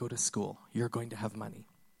him to go to school. You're going to have money.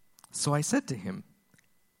 So I said to him,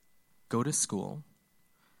 go to school.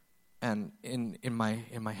 And in my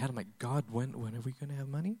head, I'm like, God, when are we going to have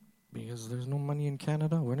money? Because there's no money in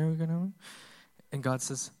Canada. When are we going to have money? And God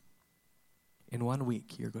says, in 1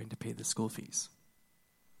 week, you're going to pay the school fees.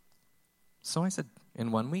 So I said,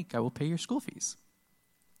 in 1 week, I will pay your school fees.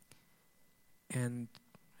 And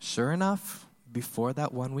sure enough, before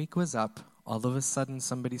that 1 week was up, all of a sudden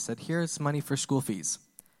somebody said, here's money for school fees.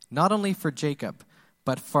 Not only for Jacob,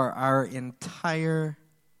 but for our entire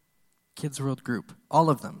Kids World group. All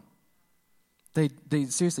of them. They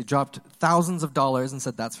seriously dropped thousands of dollars and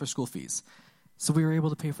said, that's for school fees. So we were able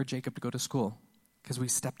to pay for Jacob to go to school because we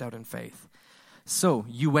stepped out in faith. So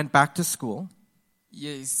you went back to school.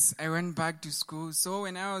 Yes, I went back to school. So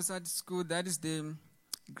when I was at school, that is the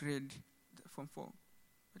grade Form 4.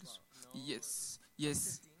 Yes.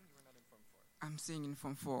 I'm saying in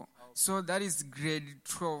Form 4. So that is grade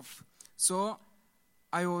 12. So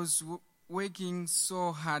I was working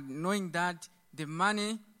so hard, knowing that the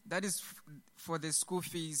money that is for the school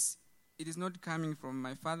fees, it is not coming from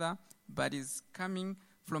my father, but is coming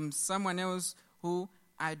from someone else who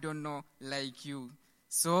I don't know, like you.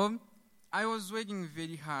 So I was working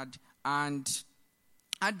very hard, and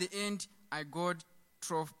at the end, I got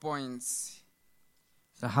 12 points.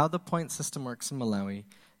 So how the point system works in Malawi,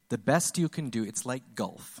 the best you can do, it's like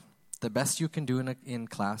golf. The best you can do in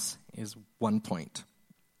class is 1 point.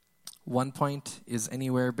 1 point is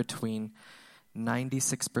anywhere between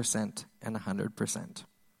 96% and 100%.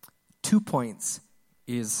 2 points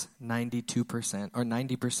is 92% or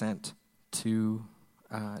 90% to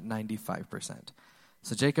 95%.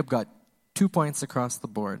 So Jacob got 2 points across the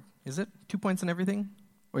board. Is it 2 points in everything?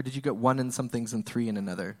 Or did you get 1 in some things and 3 in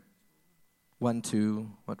another? 1, 2,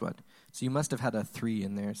 what? So you must have had a 3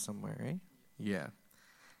 in there somewhere, right? Yeah.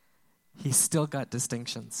 He still got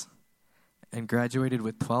distinctions and graduated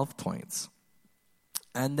with 12 points.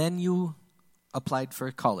 And then you applied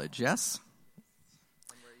for college, yes?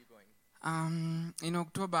 And where are you going? In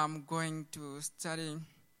October, I'm going to study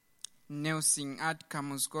nursing at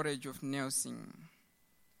Kamuzu College of Nursing.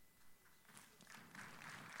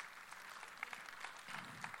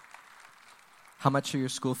 How much are your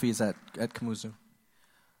school fees at Kamuzu?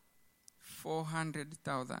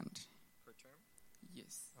 400,000. Per term?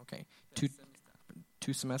 Yes. Okay.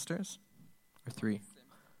 Two semesters? Or 3?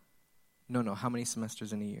 No. How many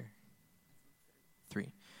semesters in a year?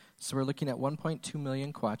 3. So we're looking at 1.2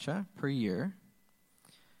 million kwacha per year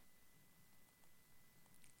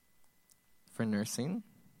for nursing.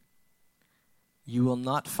 You will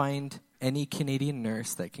not find any Canadian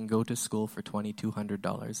nurse that can go to school for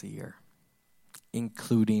 $2,200 a year,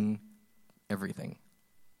 including everything.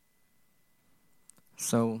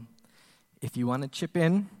 So if you want to chip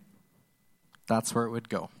in, that's where it would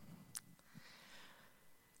go.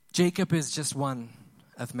 Jacob is just one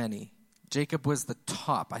of many. Jacob was the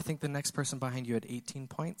top. I think the next person behind you had 18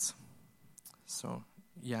 points. So,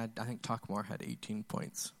 yeah, I think Talkmore had 18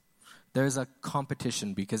 points. There's a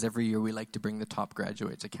competition because every year we like to bring the top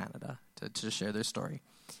graduate to Canada to share their story.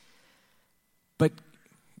 But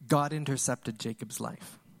God intercepted Jacob's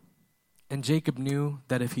life. And Jacob knew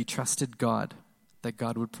that if he trusted God, that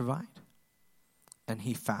God would provide. And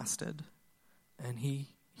he fasted. And he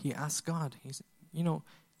asked God. He said,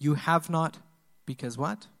 you have not because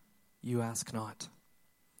what? You ask not.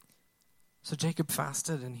 So Jacob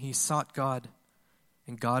fasted and he sought God.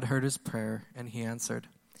 And God heard his prayer and he answered.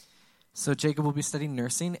 So Jacob will be studying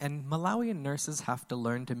nursing, and Malawian nurses have to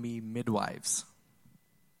learn to be midwives.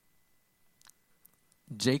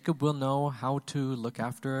 Jacob will know how to look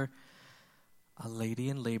after a lady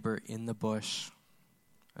in labor in the bush.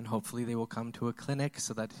 And hopefully they will come to a clinic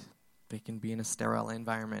so that they can be in a sterile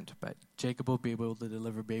environment. But Jacob will be able to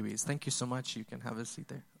deliver babies. Thank you so much. You can have a seat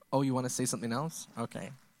there. Oh, you want to say something else?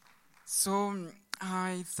 Okay. So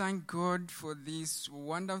I thank God for this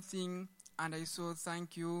wonderful thing. And I also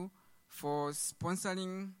thank you for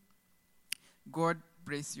sponsoring. God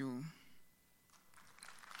bless you.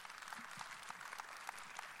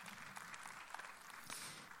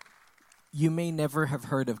 You may never have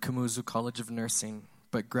heard of Kamuzu College of Nursing,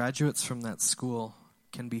 but graduates from that school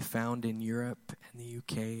can be found in Europe and the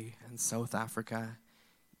UK and South Africa,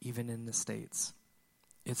 even in the States.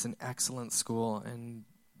 It's an excellent school, and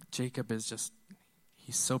Jacob is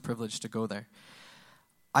he's so privileged to go there.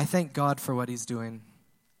 I thank God for what he's doing.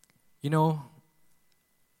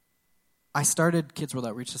 I started Kids World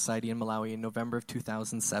Outreach Society in Malawi in November of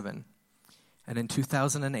 2007. And in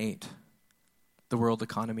 2008, the world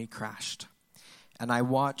economy crashed. And I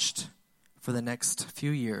watched for the next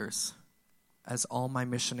few years as all my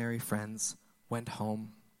missionary friends went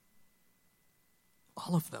home.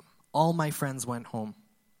 All of them. All my friends went home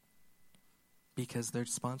because their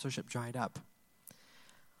sponsorship dried up.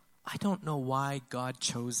 I don't know why God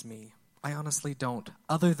chose me. I honestly don't.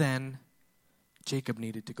 Other than Jacob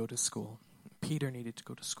needed to go to school. Peter needed to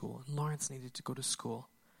go to school, and Lawrence needed to go to school.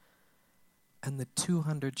 And the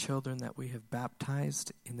 200 children that we have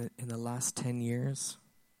baptized in the last 10 years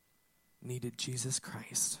needed Jesus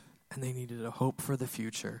Christ, and they needed a hope for the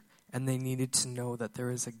future, and they needed to know that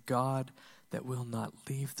there is a God that will not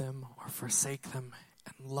leave them or forsake them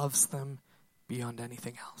and loves them beyond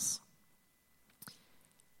anything else.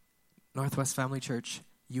 Northwest Family Church,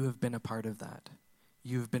 you have been a part of that.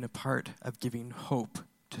 You have been a part of giving hope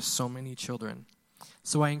to so many children.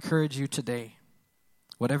 So I encourage you today,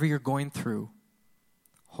 whatever you're going through,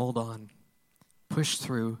 hold on, push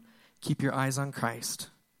through, keep your eyes on Christ,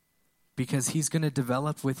 because he's going to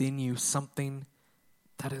develop within you something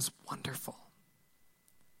that is wonderful.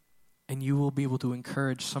 And you will be able to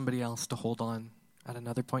encourage somebody else to hold on at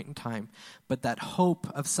another point in time. But that hope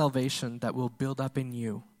of salvation that will build up in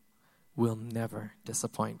you will never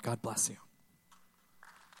disappoint. God bless you.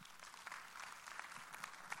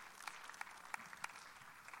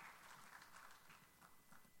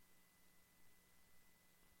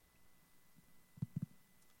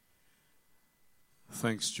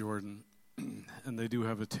 Thanks, Jordan. And they do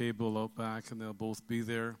have a table out back, and they'll both be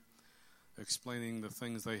there explaining the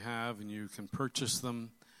things they have, and you can purchase them.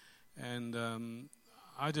 And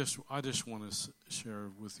I just want to share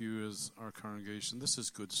with you as our congregation, this is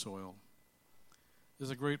good soil. It's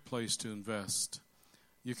a great place to invest.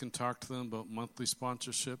 You can talk to them about monthly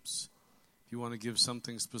sponsorships. If you want to give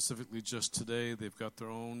something specifically just today, they've got their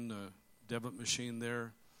own debit machine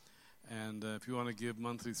there. And if you want to give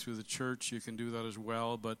monthly through the church, you can do that as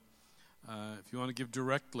well. But if you want to give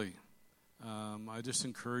directly, I just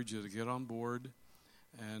encourage you to get on board.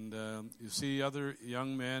 And you see other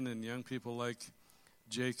young men and young people like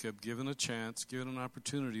Jacob given a chance, given an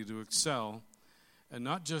opportunity to excel, and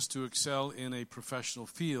not just to excel in a professional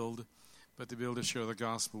field, but to be able to share the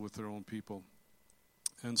gospel with their own people.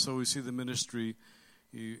 And so we see the ministry,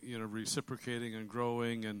 reciprocating and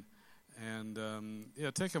growing. And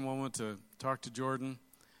take a moment to talk to Jordan,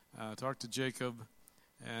 talk to Jacob,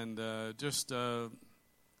 and just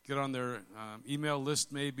get on their email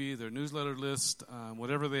list, maybe their newsletter list,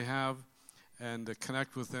 whatever they have, and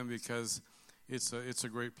connect with them, because it's a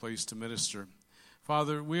great place to minister.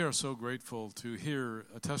 Father, we are so grateful to hear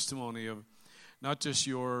a testimony of not just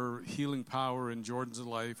your healing power in Jordan's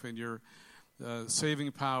life and your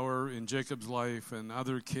saving power in Jacob's life and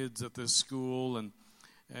other kids at this school and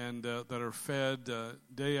that are fed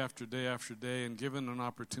day after day after day and given an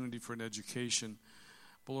opportunity for an education.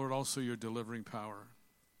 But Lord, also your delivering power.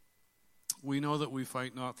 We know that we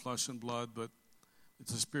fight not flesh and blood, but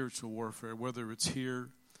it's a spiritual warfare, whether it's here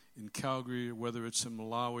in Calgary or whether it's in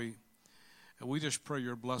Malawi. And we just pray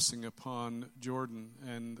your blessing upon Jordan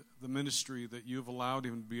and the ministry that you've allowed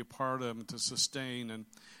him to be a part of and to sustain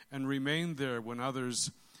and remain there when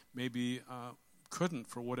others maybe couldn't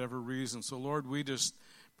for whatever reason. So, Lord, we just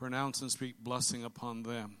pronounce and speak blessing upon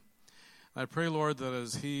them. I pray, Lord, that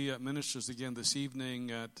as he ministers again this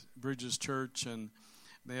evening at Bridges Church, and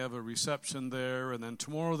they have a reception there, and then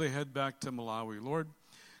tomorrow they head back to Malawi, Lord,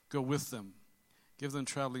 go with them. Give them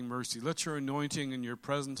traveling mercy. Let your anointing and your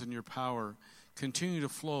presence and your power continue to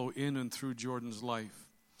flow in and through Jordan's life.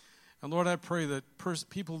 And Lord, I pray that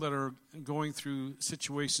people that are going through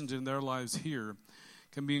situations in their lives here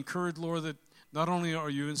can be encouraged, Lord, that not only are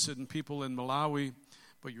you interested in people in Malawi,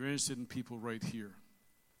 but you're interested in people right here.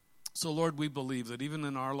 So, Lord, we believe that even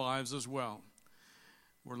in our lives as well,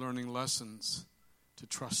 we're learning lessons to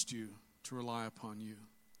trust you, to rely upon you.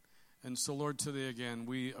 And so, Lord, today again,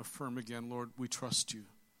 we affirm again, Lord, we trust you.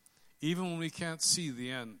 Even when we can't see the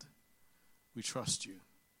end, we trust you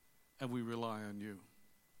and we rely on you.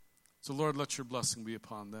 So, Lord, let your blessing be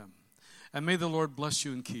upon them. And may the Lord bless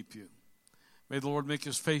you and keep you. May the Lord make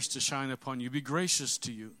his face to shine upon you, be gracious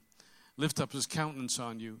to you, lift up his countenance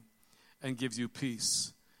on you, and give you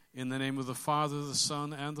peace. In the name of the Father, the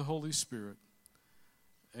Son, and the Holy Spirit.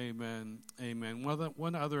 Amen. Amen.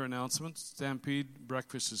 One other announcement. Stampede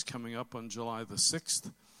Breakfast is coming up on July the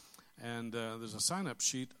 6th. And there's a sign-up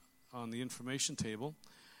sheet on the information table.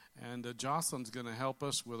 And Jocelyn's going to help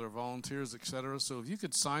us with our volunteers, etc. So if you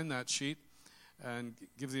could sign that sheet and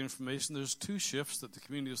give the information. There's 2 shifts that the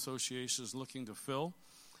Community Association is looking to fill.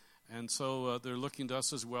 And so they're looking to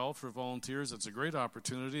us as well for volunteers. It's a great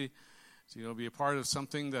opportunity to be a part of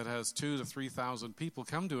something that has 2,000 to 3,000 people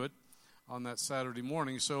come to it on that Saturday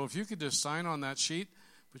morning. So if you could just sign on that sheet,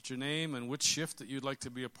 put your name and which shift that you'd like to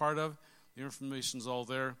be a part of. The information's all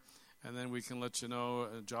there, and then we can let you know,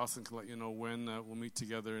 Jocelyn can let you know when we'll meet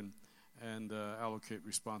together and allocate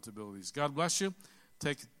responsibilities. God bless you.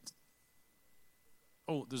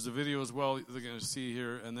 There's a video as well they're going to see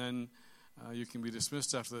here, and then You can be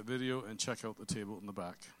dismissed after that video and check out the table in the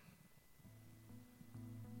back.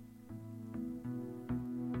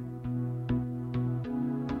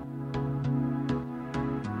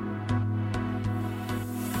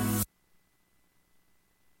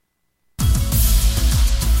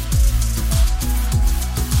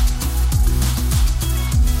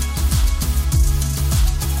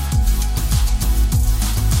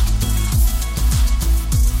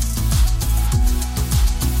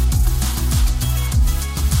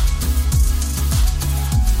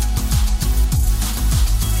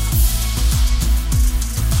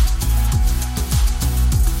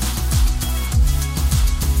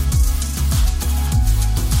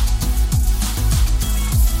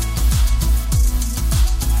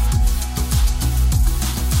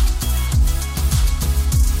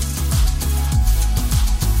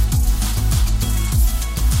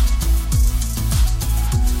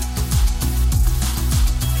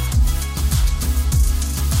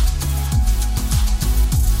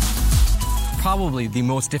 Probably the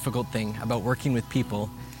most difficult thing about working with people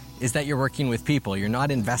is that you're working with people. You're not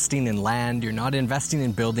investing in land, you're not investing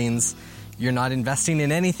in buildings, you're not investing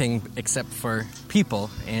in anything except for people.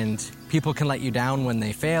 And people can let you down when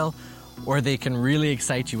they fail, or they can really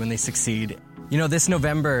excite you when they succeed. You know, this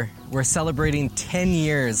November, we're celebrating 10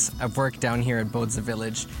 years of work down here at Bodza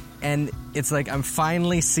Village. And it's like I'm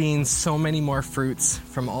finally seeing so many more fruits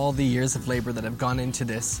from all the years of labor that have gone into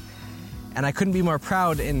this. And I couldn't be more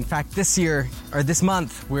proud. In fact, this year, or this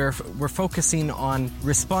month, we're focusing on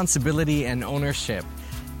responsibility and ownership.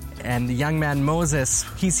 And the young man Moses,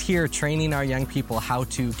 he's here training our young people how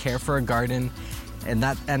to care for a garden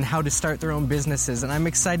and how to start their own businesses. And I'm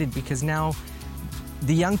excited because now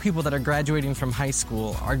the young people that are graduating from high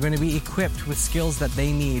school are going to be equipped with skills that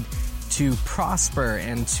they need to prosper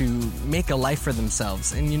and to make a life for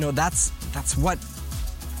themselves. And you know, that's what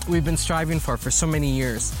we've been striving for so many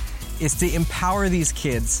years, is to empower these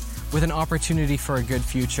kids with an opportunity for a good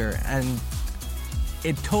future. And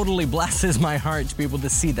it totally blesses my heart to be able to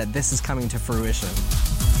see that this is coming to fruition.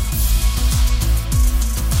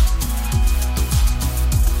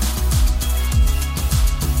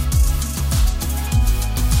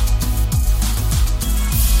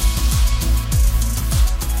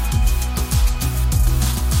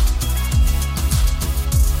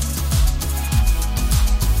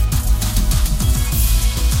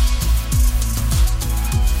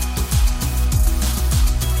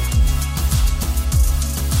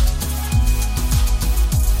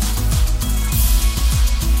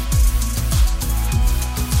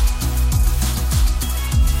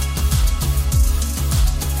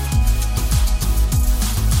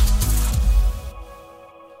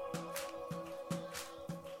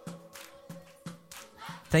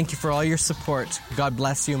 Thank you for all your support. God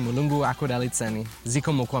bless you. Mulungu akudalitseni.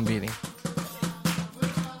 Ziko mokwambiri.